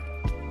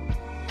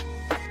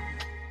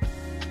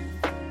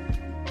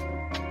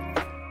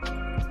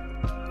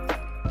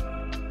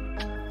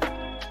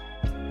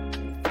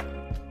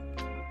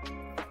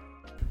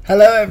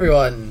Hello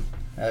everyone.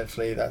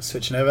 Hopefully that's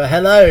switching over.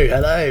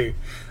 Hello.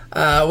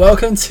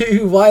 Welcome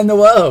to Why in the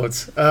World,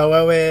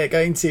 where we're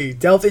going to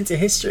delve into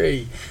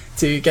history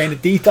to gain a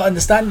deeper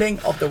understanding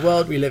of the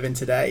world we live in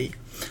today.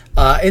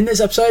 In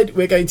this episode,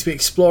 we're going to be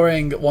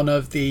exploring one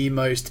of the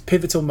most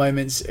pivotal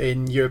moments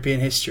in European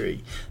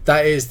history.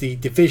 That is the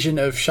division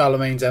of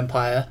Charlemagne's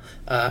empire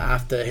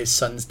after his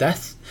son's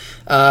death.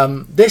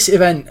 This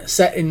event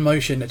set in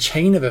motion a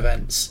chain of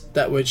events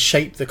that would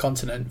shape the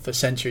continent for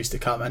centuries to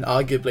come, and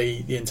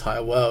arguably the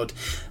entire world.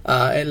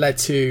 It led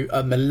to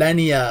a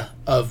millennia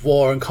of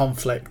war and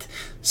conflict.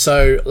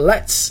 So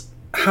let's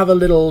have a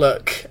little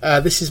look.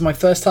 This is my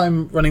first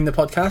time running the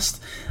podcast,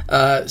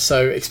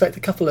 so expect a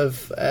couple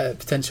of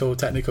potential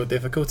technical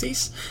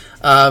difficulties.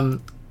 I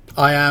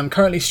am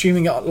currently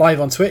streaming it live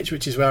on Twitch,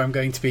 which is where I'm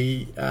going to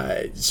be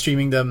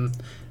streaming them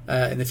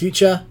in the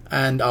future,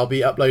 and I'll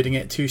be uploading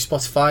it to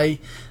Spotify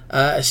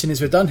as soon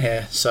as we're done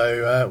here.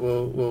 So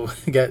we'll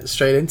get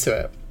straight into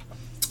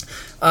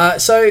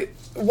it. So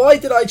why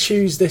did I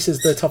choose this as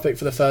the topic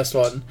for the first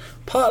one?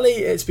 Partly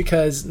it's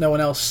because no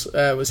one else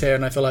was here,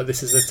 and I feel like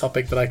this is a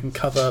topic that I can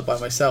cover by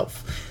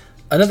myself.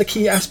 Another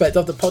key aspect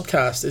of the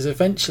podcast is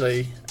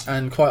eventually,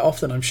 and quite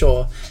often I'm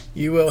sure,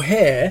 you will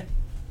hear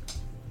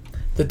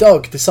the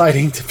dog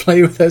deciding to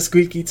play with her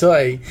squeaky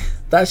toy.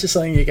 That's just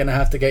something you're going to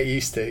have to get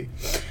used to.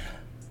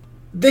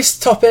 This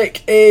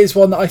topic is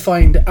one that I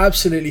find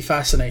absolutely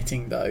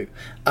fascinating, though.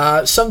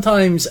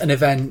 Sometimes an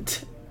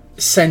event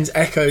sends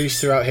echoes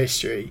throughout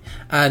history,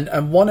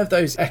 and one of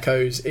those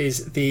echoes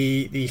is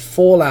the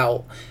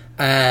fallout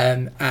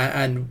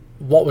and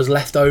what was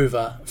left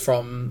over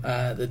from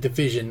the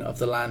division of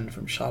the land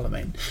from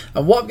Charlemagne.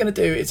 And what I'm going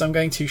to do is I'm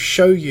going to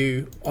show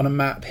you on a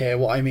map here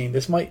what I mean.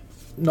 This might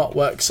not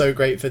work so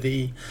great for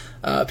the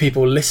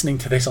people listening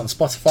to this on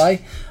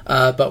Spotify,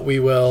 but we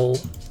will.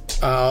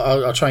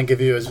 I'll try and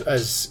give you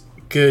as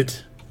good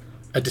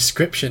a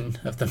description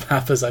of the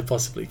map as I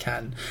possibly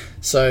can.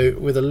 So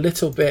with a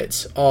little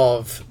bit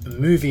of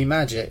movie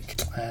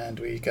magic, and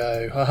we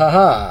go,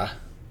 ha.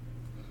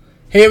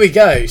 Here we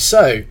go.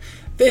 So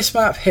this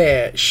map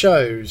here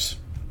shows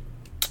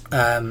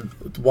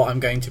what I'm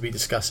going to be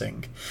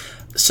discussing.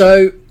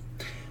 So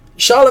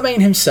Charlemagne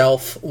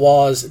himself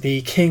was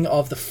the king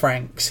of the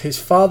Franks. His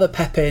father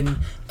Pepin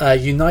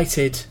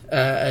united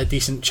a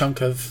decent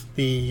chunk of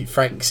the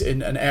Franks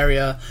in an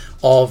area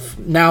of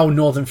now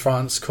northern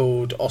France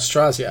called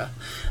Austrasia.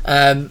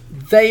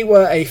 They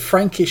were a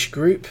Frankish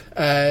group,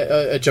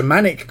 a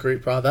Germanic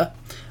group rather,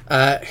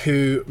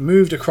 who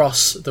moved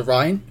across the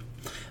Rhine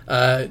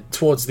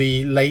towards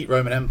the late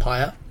Roman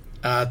Empire.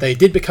 They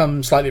did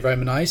become slightly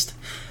Romanized,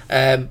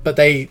 but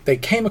they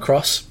came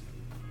across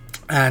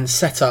and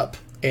set up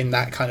in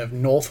that kind of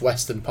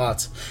northwestern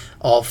part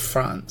of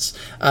France.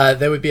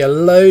 There would be a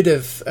load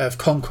of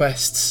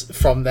conquests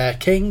from their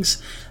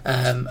kings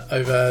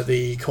over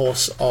the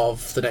course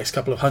of the next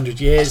couple of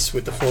hundred years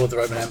with the fall of the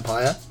Roman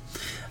Empire.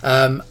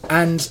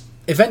 And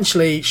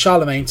eventually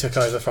Charlemagne took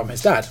over from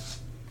his dad.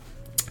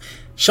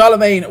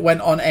 Charlemagne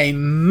went on a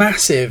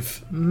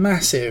massive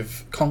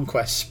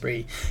conquest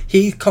spree.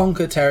 He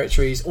conquered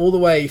territories all the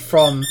way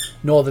from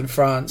northern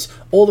France,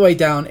 all the way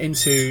down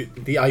into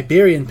the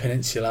Iberian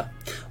Peninsula,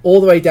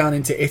 all the way down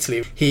into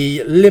Italy.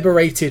 He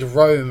liberated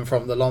Rome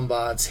from the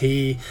Lombards.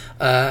 He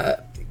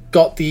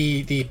got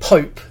the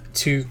Pope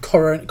to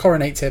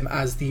coronate him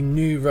as the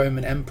new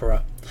Roman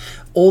Emperor.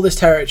 All this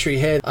territory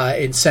here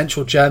in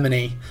central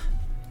Germany,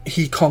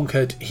 he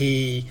conquered.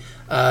 He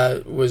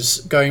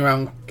was going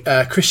around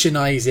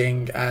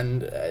Christianizing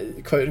and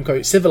quote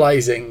unquote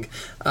civilizing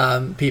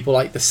people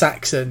like the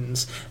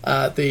Saxons,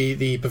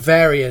 the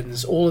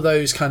Bavarians, all of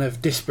those kind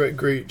of disparate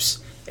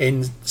groups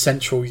in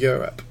Central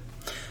Europe.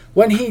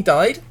 When he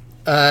died,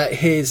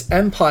 his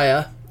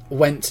empire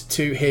went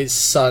to his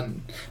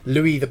son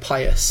Louis the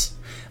Pious,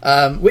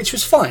 which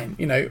was fine.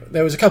 You know,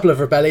 there was a couple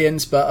of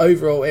rebellions, but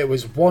overall it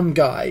was one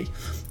guy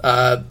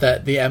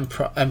that the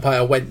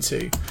empire went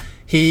to.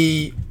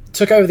 He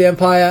took over the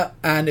empire,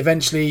 and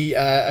eventually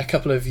a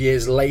couple of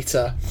years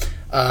later,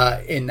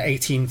 in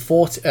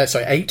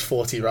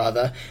 840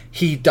 rather,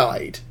 he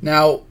died.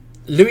 Now,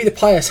 Louis the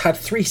Pious had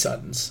 3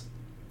 sons.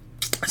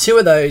 2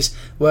 of those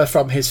were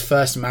from his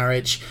first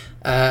marriage,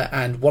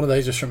 and one of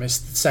those was from his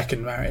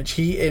second marriage.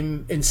 He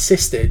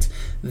insisted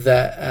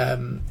that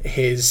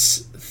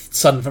his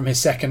son from his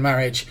second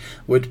marriage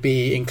would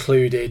be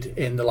included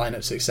in the line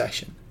of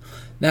succession.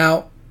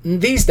 Now,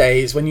 these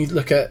days, when you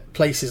look at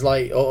places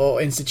like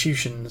or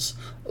institutions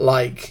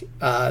like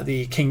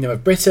the Kingdom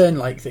of Britain,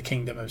 like the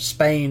Kingdom of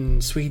Spain,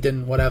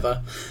 Sweden,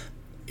 whatever,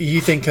 you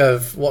think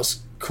of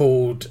what's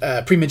called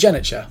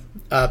primogeniture.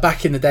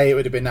 Back in the day, it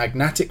would have been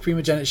agnatic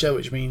primogeniture,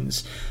 which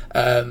means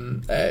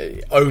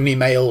only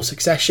male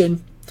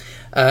succession.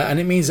 And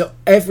it means that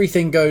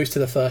everything goes to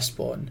the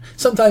firstborn.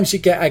 Sometimes you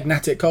get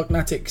agnatic,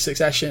 cognatic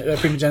succession,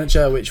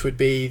 primogeniture, which would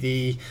be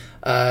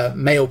the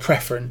male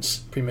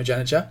preference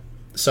primogeniture.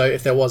 So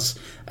if there was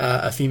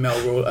a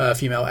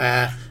female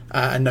heir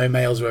and no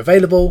males were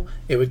available,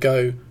 it would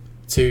go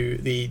to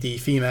the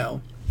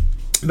female.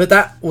 But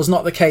that was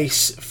not the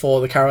case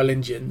for the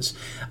Carolingians.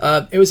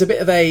 It was a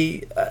bit of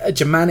a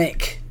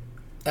Germanic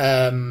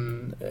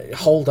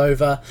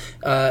holdover.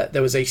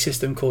 There was a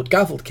system called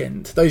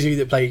Gavelkind. Those of you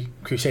that play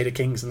Crusader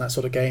Kings and that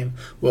sort of game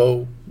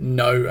will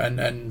know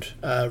and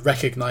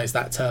recognise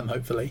that term,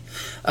 hopefully.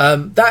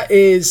 That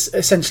is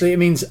essentially, it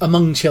means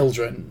among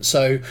children.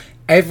 So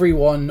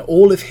everyone,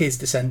 all of his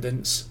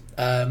descendants,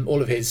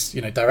 all of his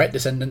direct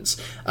descendants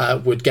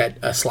would get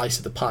a slice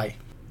of the pie.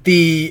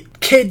 The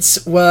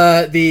kids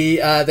were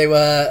they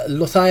were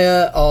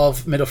Lothair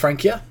of Middle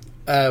Francia,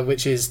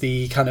 which is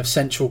the kind of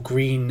central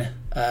green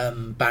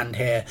band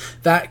here.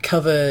 That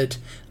covered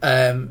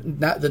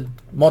the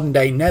modern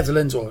day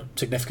Netherlands, or a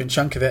significant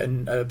chunk of it,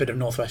 and a bit of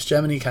northwest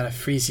Germany, kind of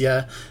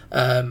Frisia,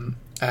 and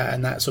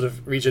that sort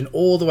of region,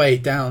 all the way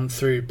down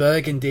through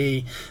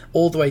Burgundy,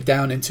 all the way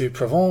down into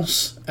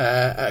Provence,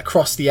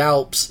 across the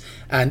Alps,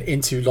 and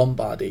into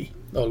Lombardy,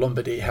 or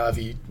Lombardy,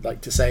 however you like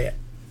to say it.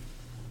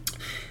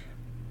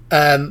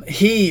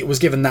 He was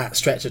given that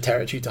stretch of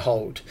territory to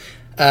hold.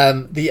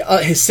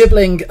 His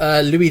sibling,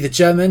 Louis the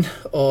German,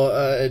 or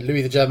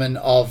Louis the German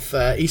of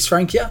East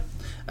Francia,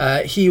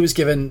 he was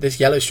given this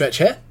yellow stretch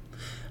here,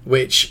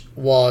 which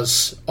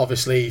was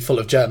obviously full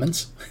of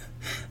Germans,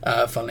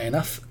 funnily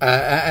enough.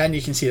 And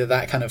you can see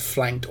that kind of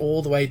flanked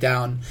all the way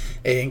down.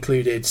 It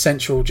included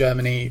central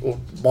Germany, or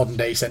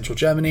modern-day central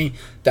Germany,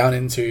 down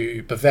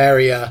into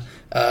Bavaria,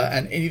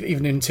 and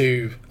even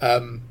into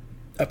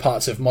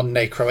parts of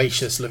modern-day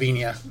Croatia,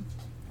 Slovenia,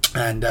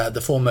 and the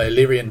former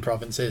Illyrian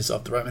provinces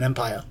of the Roman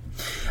Empire.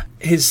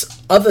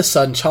 His other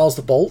son, Charles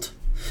the Bold,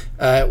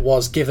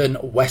 was given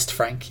West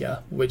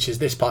Francia, which is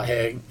this part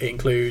here. It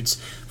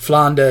includes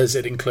Flanders,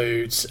 it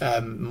includes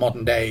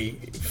modern-day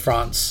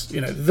France,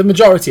 the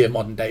majority of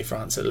modern-day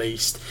France at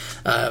least,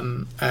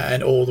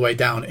 and all the way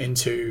down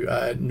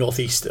into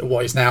northeast,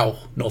 what is now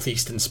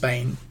northeastern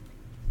Spain.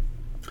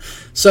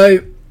 So,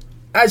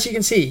 as you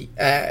can see,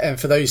 and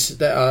for those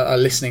that are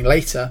listening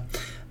later,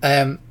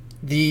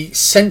 the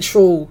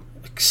central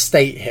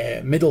state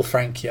here, Middle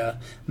Francia,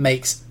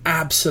 makes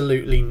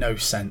absolutely no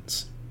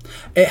sense.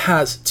 It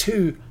has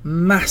two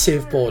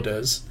massive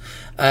borders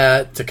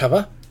to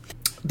cover.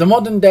 The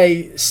modern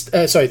day,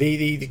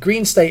 the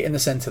green state in the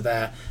centre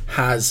there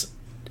has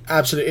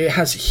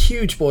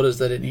huge borders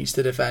that it needs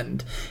to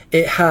defend.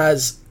 It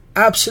has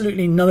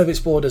absolutely none of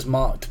its borders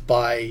marked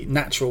by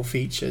natural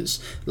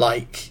features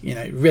like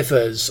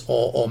rivers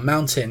or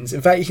mountains. In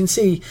fact, you can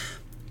see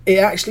it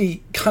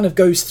actually kind of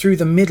goes through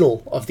the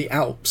middle of the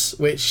Alps,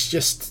 which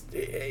just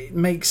it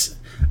makes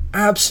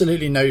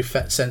absolutely no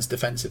sense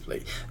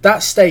defensively.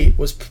 That state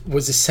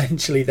was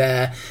essentially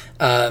there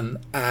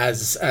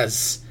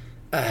as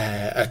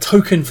a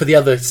token for the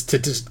others to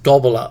just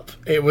gobble up.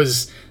 It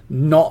was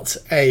not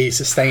a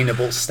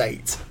sustainable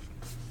state.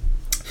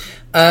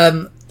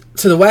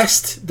 To the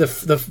west,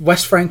 the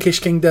West Frankish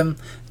kingdom,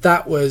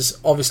 that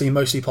was obviously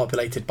mostly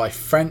populated by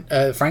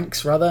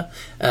Franks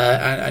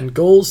and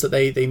Gauls that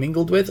they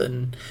mingled with,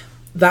 and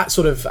that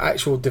sort of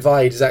actual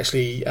divide is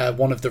actually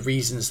one of the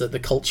reasons that the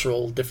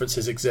cultural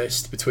differences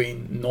exist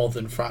between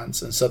northern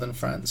France and southern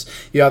France.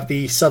 You have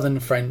the southern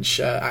French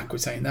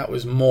Aquitaine, that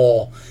was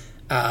more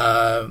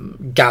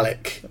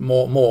Gallic,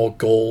 more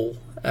Gaul,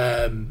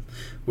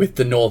 with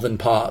the northern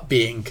part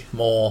being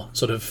more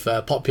sort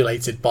of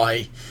populated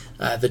by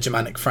the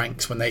Germanic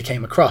Franks when they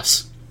came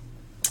across.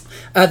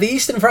 The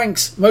Eastern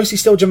Franks, mostly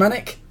still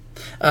Germanic.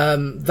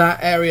 That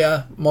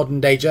area,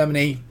 modern day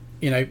Germany,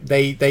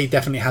 they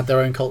definitely had their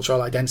own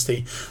cultural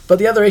identity. But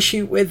the other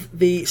issue with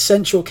the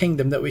Central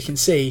Kingdom that we can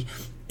see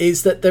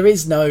is that there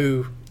is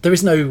no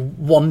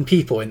one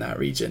people in that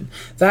region.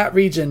 That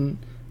region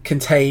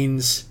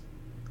contains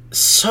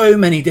so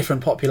many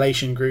different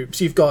population groups.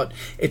 You've got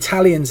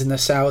Italians in the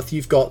south.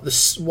 You've got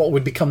what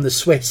would become the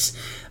Swiss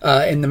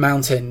in the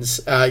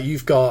mountains.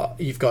 You've got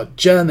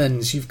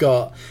Germans. You've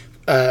got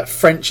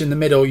French in the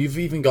middle. You've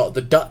even got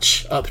the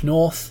Dutch up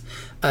north.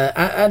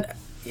 And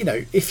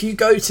if you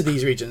go to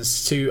these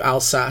regions, to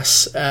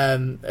Alsace,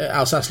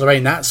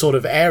 Alsace-Lorraine, that sort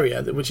of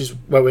area, which is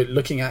where we're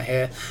looking at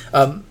here,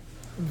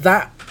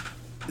 that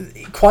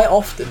quite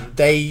often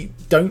they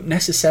don't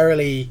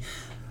necessarily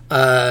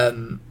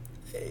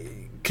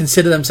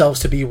consider themselves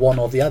to be one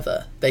or the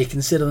other. They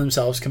consider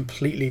themselves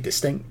completely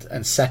distinct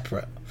and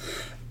separate.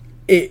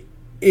 It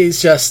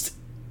is just,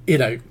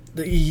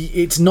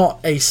 it's not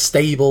a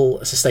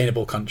stable,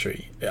 sustainable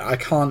country. I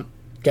can't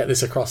get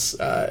this across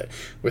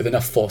with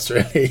enough force,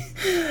 really.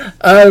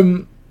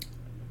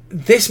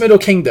 This Middle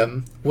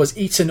Kingdom was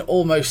eaten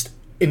almost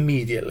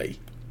immediately.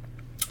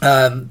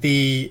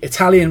 The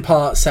Italian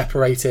part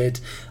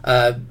separated,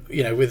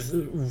 with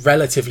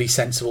relatively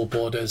sensible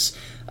borders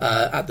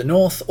at the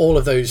north. All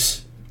of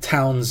those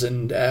towns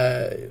and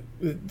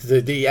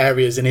the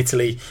areas in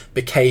Italy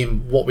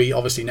became what we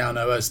obviously now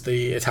know as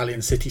the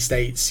Italian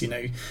city-states.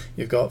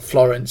 You've got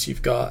Florence,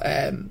 you've got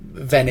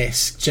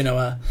Venice,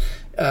 Genoa,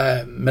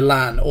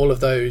 Milan, all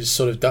of those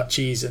sort of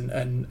duchies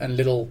and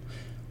little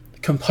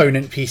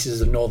component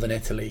pieces of northern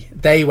Italy.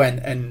 They went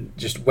and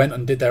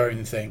did their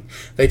own thing.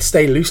 They'd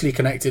stay loosely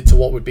connected to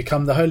what would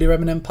become the Holy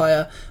Roman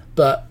Empire,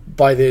 but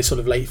by the sort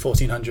of late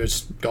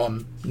 1400s,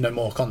 gone, no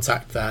more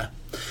contact there.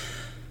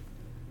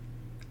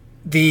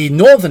 The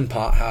northern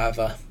part,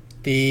 however,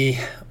 the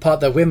part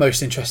that we're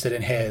most interested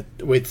in here,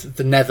 with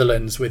the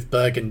Netherlands, with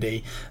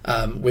Burgundy,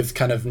 with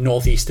kind of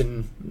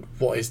northeastern,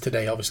 what is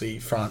today obviously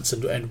France,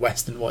 and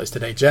western, what is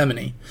today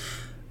Germany,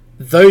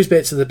 those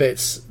bits are the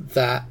bits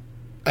that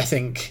I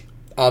think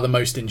are the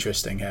most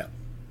interesting here.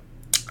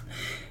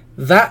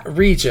 That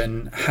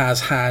region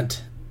has had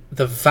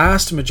the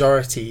vast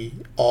majority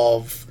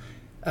of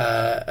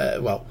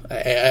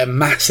a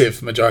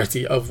massive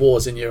majority of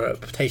wars in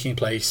Europe taking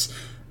place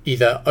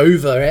either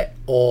over it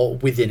or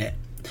within it.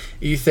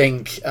 You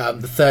think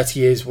the 30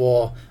 Years'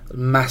 War,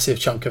 massive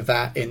chunk of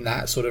that in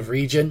that sort of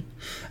region.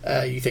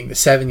 You think the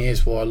 7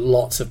 Years' War,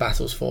 lots of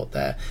battles fought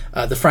there.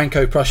 The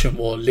Franco-Prussian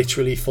War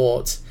literally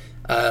fought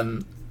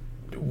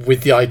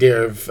with the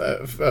idea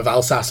of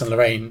Alsace and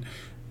Lorraine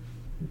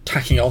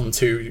tacking on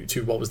to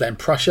what was then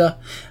Prussia.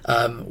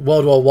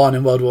 World War One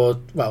and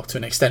to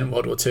an extent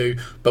World War Two,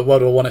 but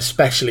World War One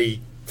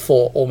especially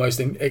fought almost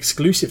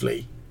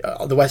exclusively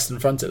on the Western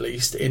Front, at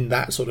least, in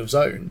that sort of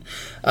zone.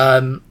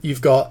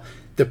 You've got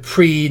the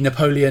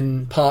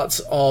pre-Napoleon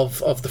parts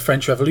of the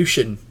French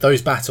Revolution,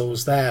 those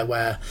battles there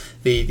where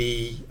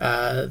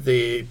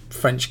the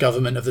French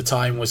government of the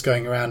time was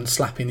going around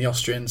slapping the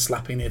Austrians,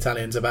 slapping the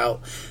Italians about.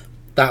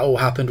 That all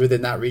happened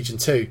within that region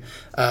too.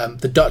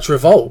 The Dutch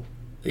Revolt,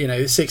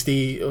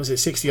 60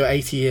 or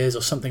 80 years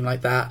or something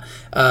like that,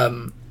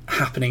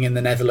 happening in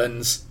the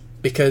Netherlands,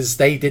 because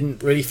they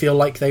didn't really feel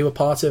like they were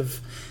part of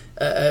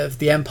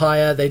the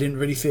empire. They didn't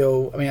really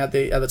feel. I mean, at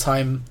the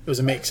time, it was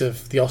a mix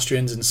of the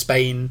Austrians and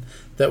Spain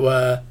that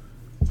were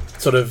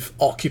sort of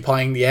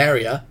occupying the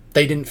area.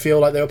 They didn't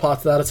feel like they were part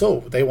of that at all.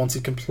 They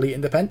wanted complete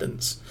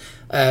independence.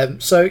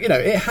 So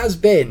it has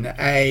been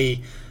a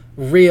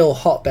real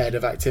hotbed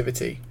of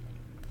activity,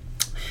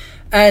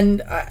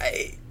 and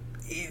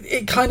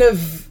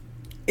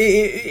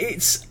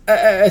it's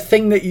a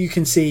thing that you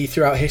can see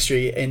throughout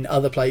history in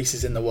other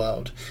places in the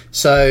world.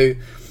 So,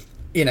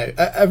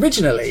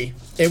 originally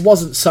it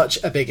wasn't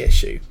such a big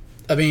issue.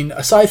 I mean,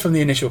 aside from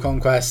the initial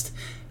conquest,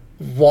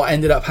 what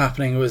ended up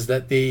happening was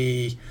that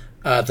the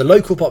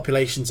local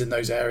populations in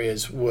those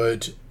areas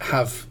would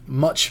have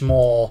much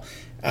more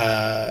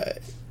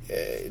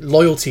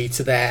loyalty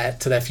to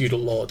their feudal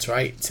lords,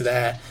 right? To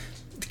their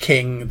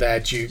king, their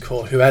duke,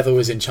 or whoever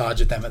was in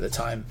charge of them at the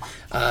time,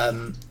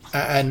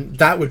 and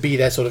that would be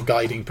their sort of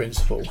guiding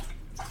principle.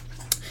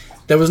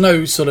 There was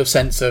no sort of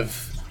sense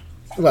of,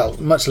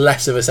 much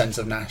less of a sense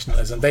of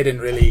nationalism. They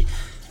didn't really,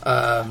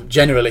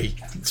 generally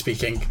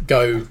speaking,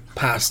 go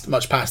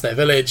much past their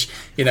village.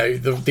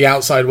 The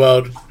outside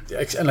world,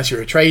 unless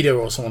you're a trader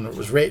or someone that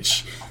was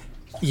rich,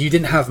 you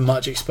didn't have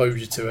much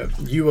exposure to it.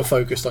 You were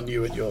focused on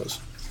you and yours.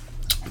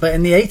 But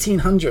in the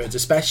 1800s,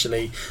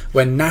 especially,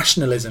 when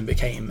nationalism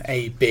became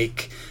a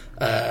big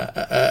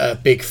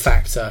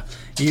factor,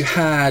 you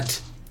had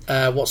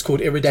what's called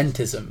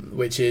irredentism,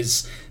 which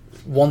is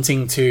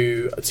wanting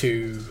to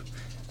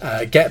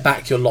get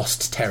back your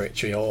lost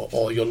territory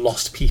or your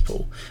lost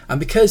people. And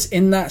because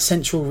in that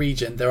central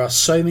region there are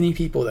so many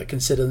people that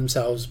consider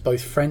themselves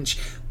both French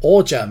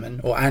or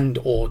German,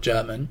 or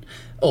German,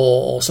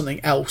 or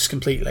something else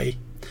completely,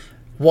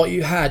 what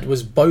you had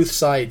was both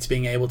sides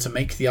being able to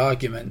make the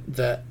argument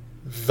that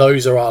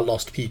those are our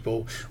lost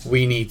people.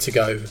 We need to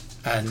go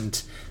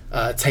and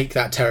take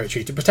that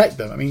territory to protect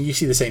them. I mean, you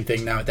see the same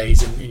thing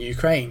nowadays in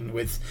Ukraine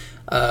with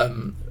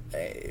Putin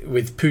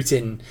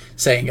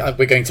saying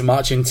we're going to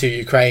march into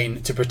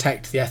Ukraine to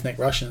protect the ethnic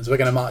Russians. We're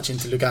going to march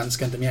into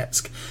Lugansk and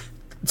Donetsk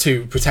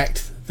to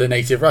protect the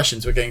native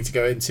Russians. We're going to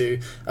go into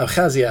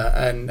Abkhazia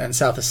and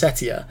South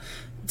Ossetia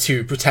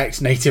to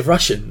protect native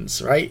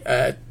Russians, right?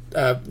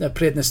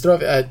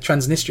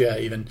 Transnistria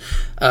even,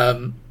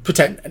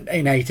 protect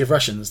native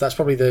Russians. That's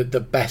probably the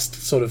best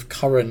sort of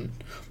current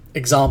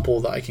example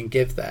that I can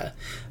give there.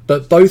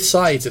 But both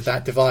sides of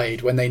that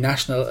divide, when they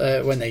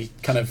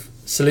kind of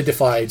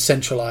solidified,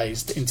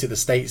 centralized into the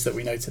states that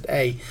we know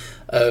today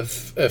of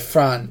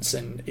France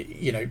and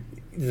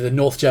the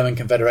North German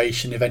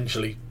Confederation,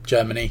 eventually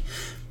Germany,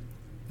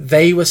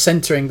 they were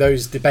centering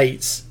those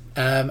debates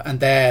and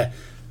their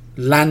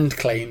land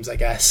claims, I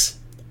guess,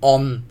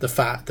 on the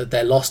fact that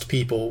their lost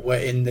people were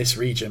in this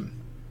region.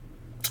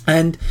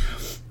 And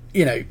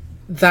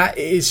that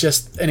is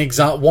just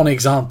one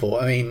example.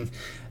 I mean,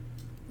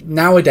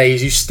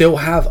 nowadays you still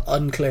have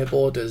unclear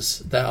borders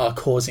that are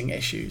causing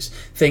issues,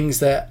 things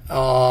that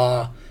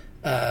are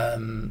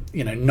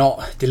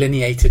not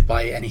delineated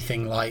by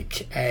anything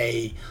like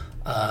a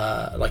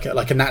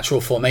natural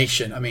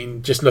formation. I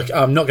mean, just look,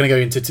 I'm not going to go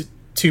into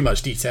too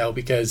much detail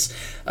because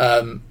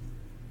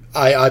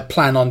I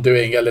plan on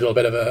doing a little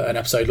bit of an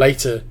episode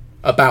later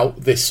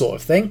about this sort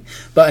of thing.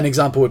 But an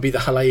example would be the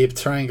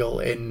Halaib Triangle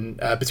in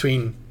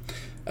between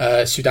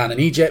Sudan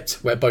and Egypt,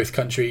 where both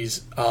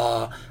countries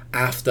are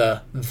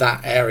after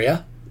that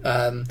area.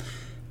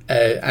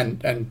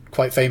 and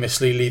quite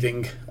famously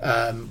leaving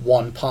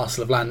one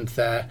parcel of land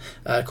there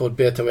called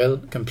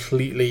Beertawil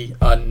completely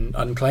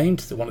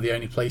unclaimed. One of the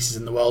only places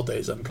in the world that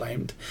is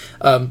unclaimed.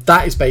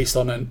 That is based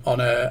on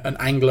an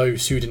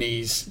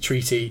Anglo-Sudanese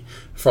treaty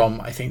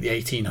from, I think, the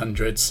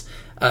 1800s,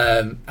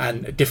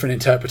 and different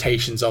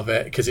interpretations of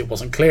it, because it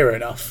wasn't clear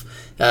enough,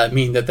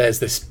 mean that there's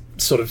this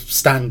sort of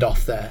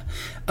standoff there.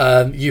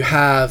 You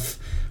have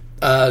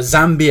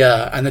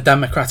Zambia and the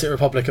Democratic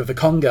Republic of the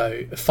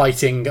Congo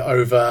fighting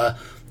over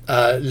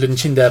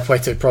Lunchinda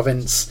Puerto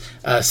province,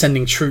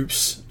 sending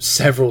troops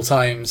several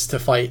times to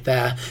fight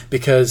there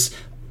because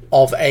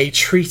of a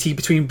treaty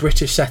between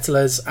British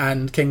settlers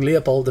and King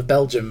Leopold of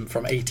Belgium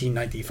from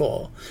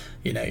 1894.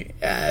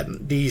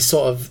 These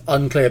sort of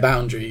unclear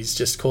boundaries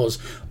just cause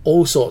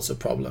all sorts of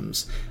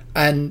problems.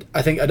 And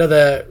I think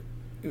another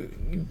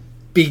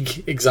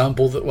big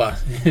example a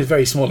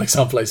very small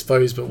example, I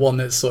suppose, but one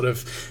that's sort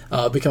of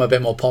become a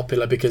bit more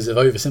popular because of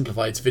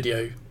Oversimplified's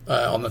video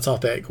on the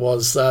topic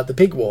was the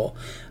pig war.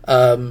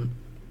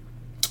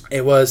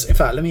 It was, in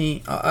fact,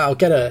 I'll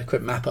get a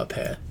quick map up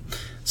here.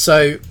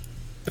 So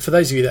for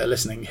those of you that are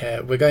listening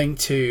here, we're going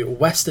to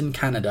Western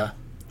Canada,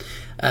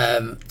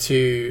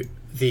 to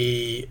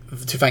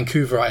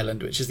Vancouver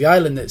Island, which is the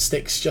island that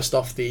sticks just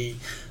off the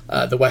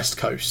west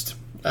coast,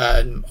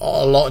 a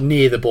lot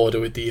near the border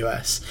with the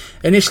US.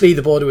 Initially,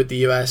 the border with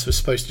the US was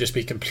supposed to just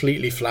be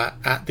completely flat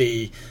at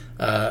the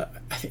I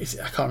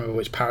can't remember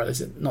which parallel.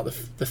 Is it not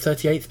the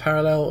 38th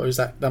parallel, or is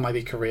that might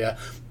be Korea?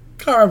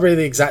 Can't remember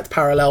the exact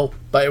parallel,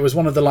 but it was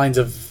one of the lines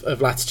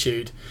of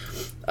latitude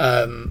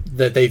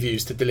that they've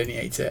used to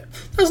delineate it.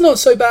 That's not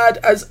so bad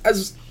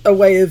as a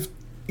way of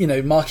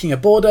marking a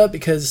border,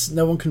 because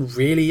no one can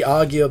really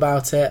argue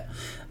about it.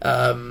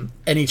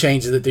 Any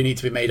changes that do need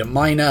to be made are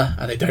minor,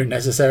 and they don't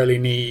necessarily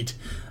need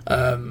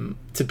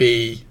to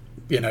be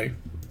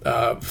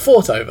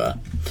fought over.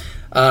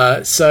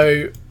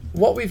 So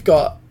what we've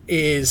got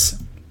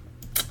is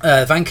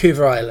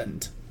Vancouver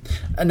Island.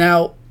 And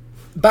now,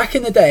 back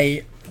in the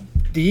day,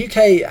 the UK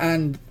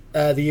and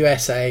the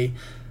USA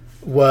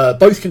were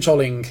both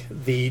controlling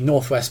the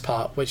northwest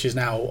part, which is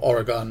now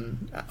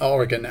Oregon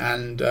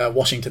and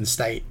Washington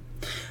State.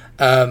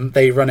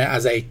 They run it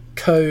as a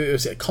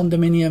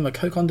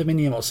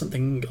co-condominium or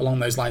something along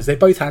those lines. They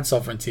both had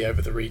sovereignty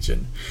over the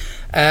region.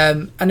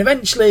 And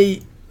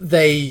eventually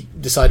they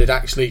decided,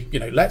 actually,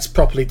 let's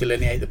properly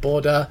delineate the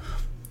border.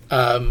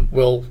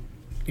 We'll,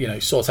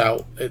 sort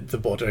out the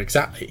border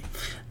exactly.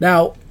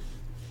 Now,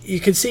 you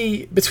can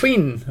see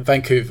between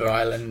Vancouver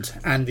Island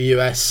and the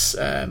US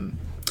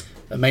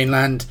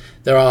mainland,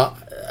 there are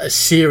a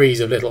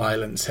series of little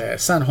islands here.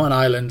 San Juan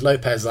Island,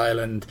 Lopez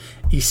Island,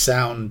 East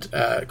Sound,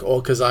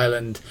 Orcas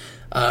Island,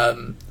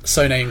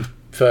 so named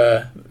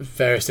for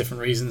various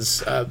different reasons.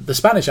 The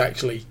Spanish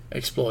actually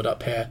explored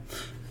up here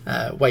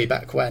way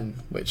back when,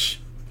 which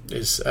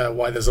is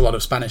why there's a lot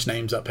of Spanish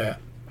names up here.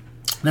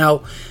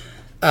 Now,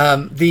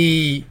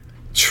 the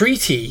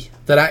treaty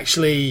that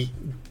actually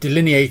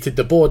delineated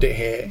the border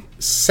here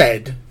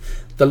said,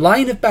 "The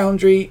line of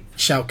boundary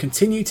shall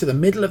continue to the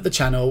middle of the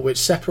channel which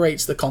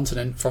separates the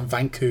continent from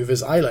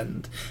Vancouver's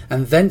island,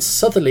 and thence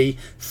southerly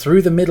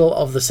through the middle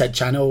of the said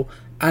channel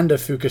and of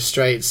Fuca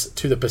Straits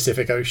to the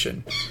Pacific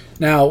Ocean."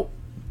 Now,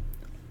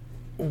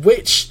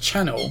 which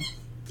channel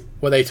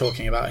were they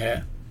talking about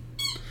here?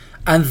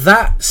 And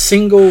that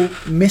single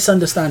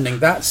misunderstanding,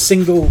 that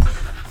single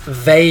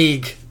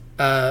vague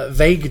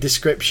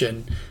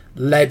description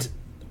led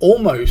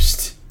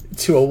almost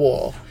to a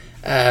war.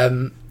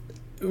 They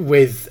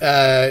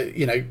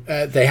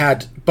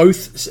had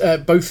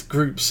both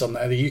groups on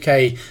there, the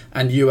UK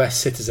and US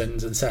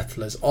citizens and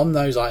settlers on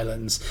those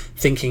islands,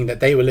 thinking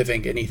that they were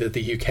living in either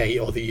the UK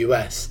or the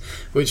US,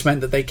 which meant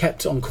that they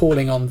kept on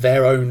calling on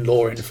their own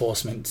law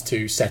enforcement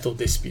to settle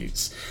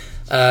disputes,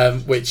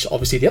 which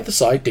obviously the other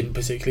side didn't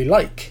particularly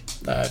like.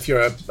 If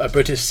you're a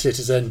British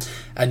citizen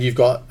and you've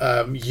got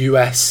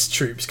US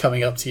troops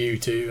coming up to you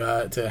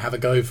to have a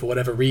go for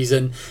whatever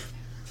reason,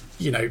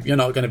 you're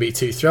not going to be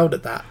too thrilled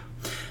at that.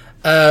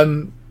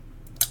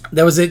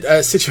 There was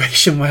a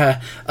situation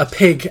where a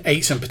pig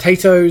ate some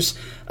potatoes,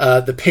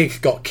 the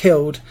pig got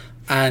killed,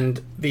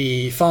 and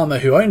the farmer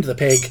who owned the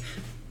pig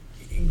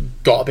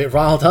got a bit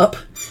riled up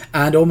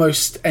and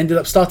almost ended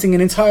up starting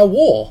an entire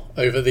war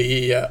over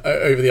the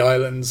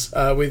islands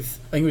with,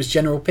 I think it was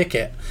General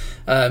Pickett,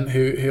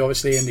 who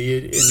obviously in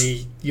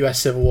the US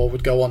Civil War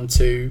would go on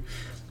to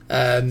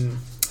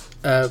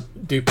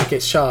do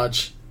Pickett's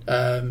charge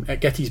at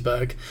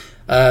Gettysburg.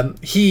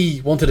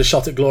 He wanted a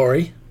shot at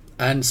glory,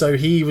 and so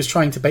he was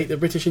trying to bait the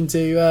British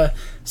into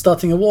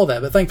starting a war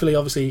there. But thankfully,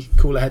 obviously,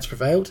 cooler heads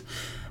prevailed.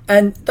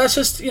 And that's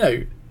just,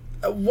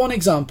 one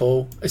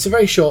example. It's a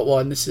very short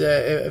one. This is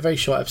a very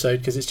short episode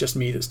because it's just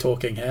me that's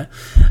talking here.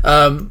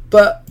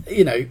 But,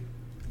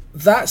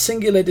 that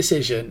singular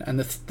decision and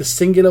the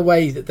singular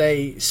way that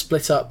they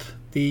split up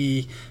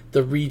the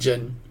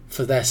region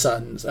for their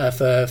sons,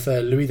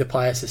 for Louis the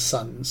Pious's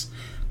sons,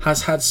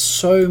 has had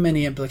so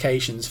many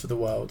implications for the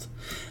world.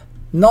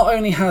 not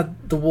only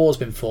had the wars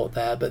been fought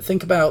there, but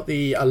think about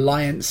the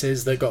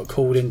alliances that got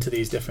called into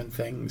these different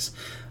things.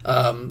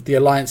 The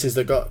alliances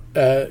that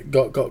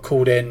got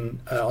called in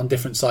on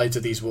different sides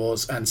of these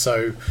wars, and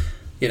so,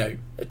 you know,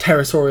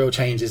 territorial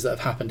changes that have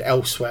happened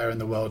elsewhere in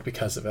the world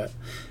because of it.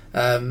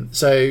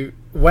 So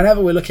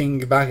whenever we're looking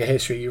back at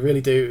history, you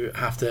really do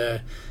have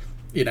to,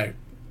 you know,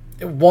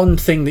 one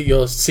thing that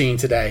you're seeing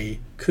today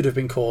could have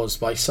been caused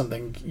by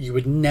something you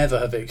would never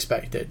have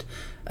expected.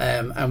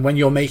 And when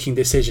you're making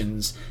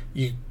decisions,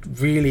 you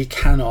really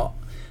cannot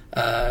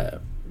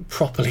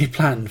properly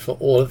plan for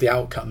all of the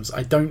outcomes.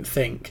 I don't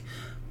think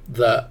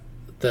that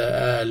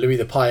Louis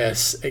the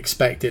Pious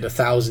expected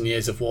 1,000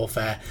 years of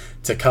warfare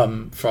to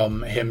come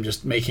from him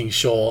just making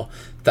sure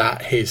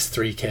that his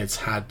 3 kids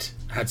had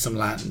some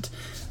land.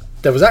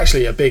 There was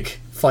actually a big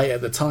fight at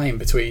the time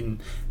between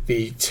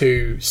the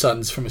 2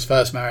 sons from his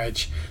first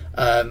marriage.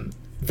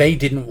 They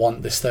didn't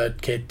want this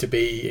 3rd kid to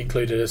be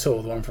included at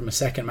all, the one from a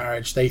second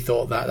marriage. They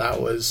thought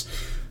that was,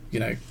 you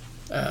know,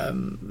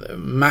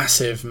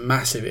 massive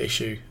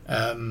issue,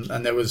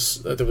 and there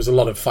was a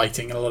lot of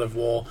fighting and a lot of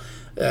war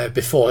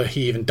before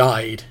he even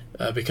died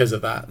because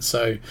of that.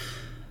 So,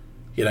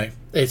 you know,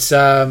 it's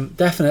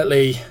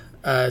definitely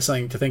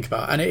something to think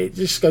about, and it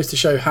just goes to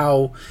show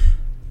how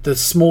the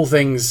small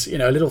things, you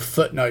know, a little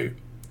footnote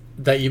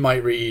that you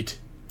might read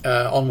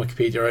on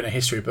Wikipedia or in a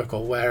history book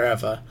or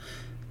wherever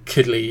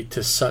could lead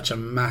to such a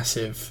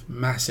massive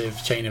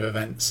chain of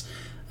events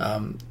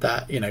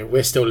that, you know,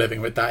 we're still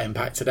living with that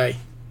impact today.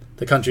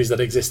 The countries that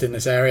exist in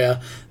this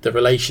area, the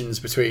relations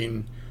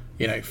between,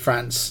 you know,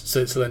 France,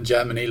 Switzerland,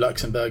 Germany,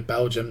 Luxembourg,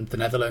 Belgium, the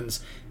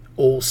Netherlands,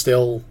 all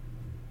still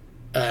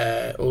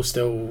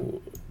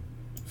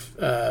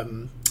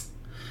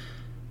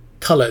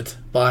coloured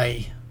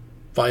by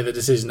the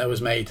decision that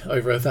was made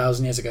over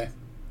 1,000 years ago.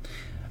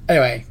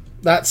 Anyway,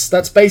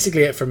 that's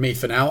basically it from me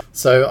for now.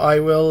 So I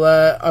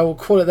will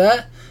call it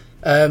there.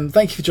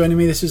 Thank you for joining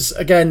me. This was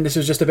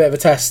just a bit of a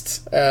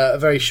test, a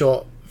very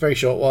short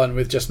one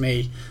with just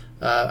me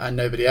and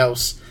nobody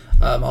else.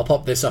 I'll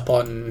pop this up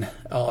on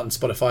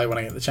Spotify when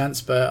I get the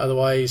chance. But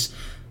otherwise,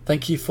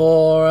 thank you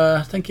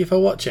for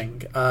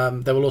watching.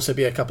 There will also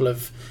be a couple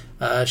of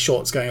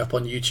shorts going up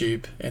on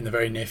YouTube in the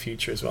very near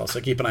future as well.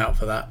 So keep an eye out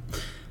for that.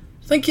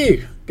 Thank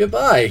you.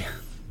 Goodbye.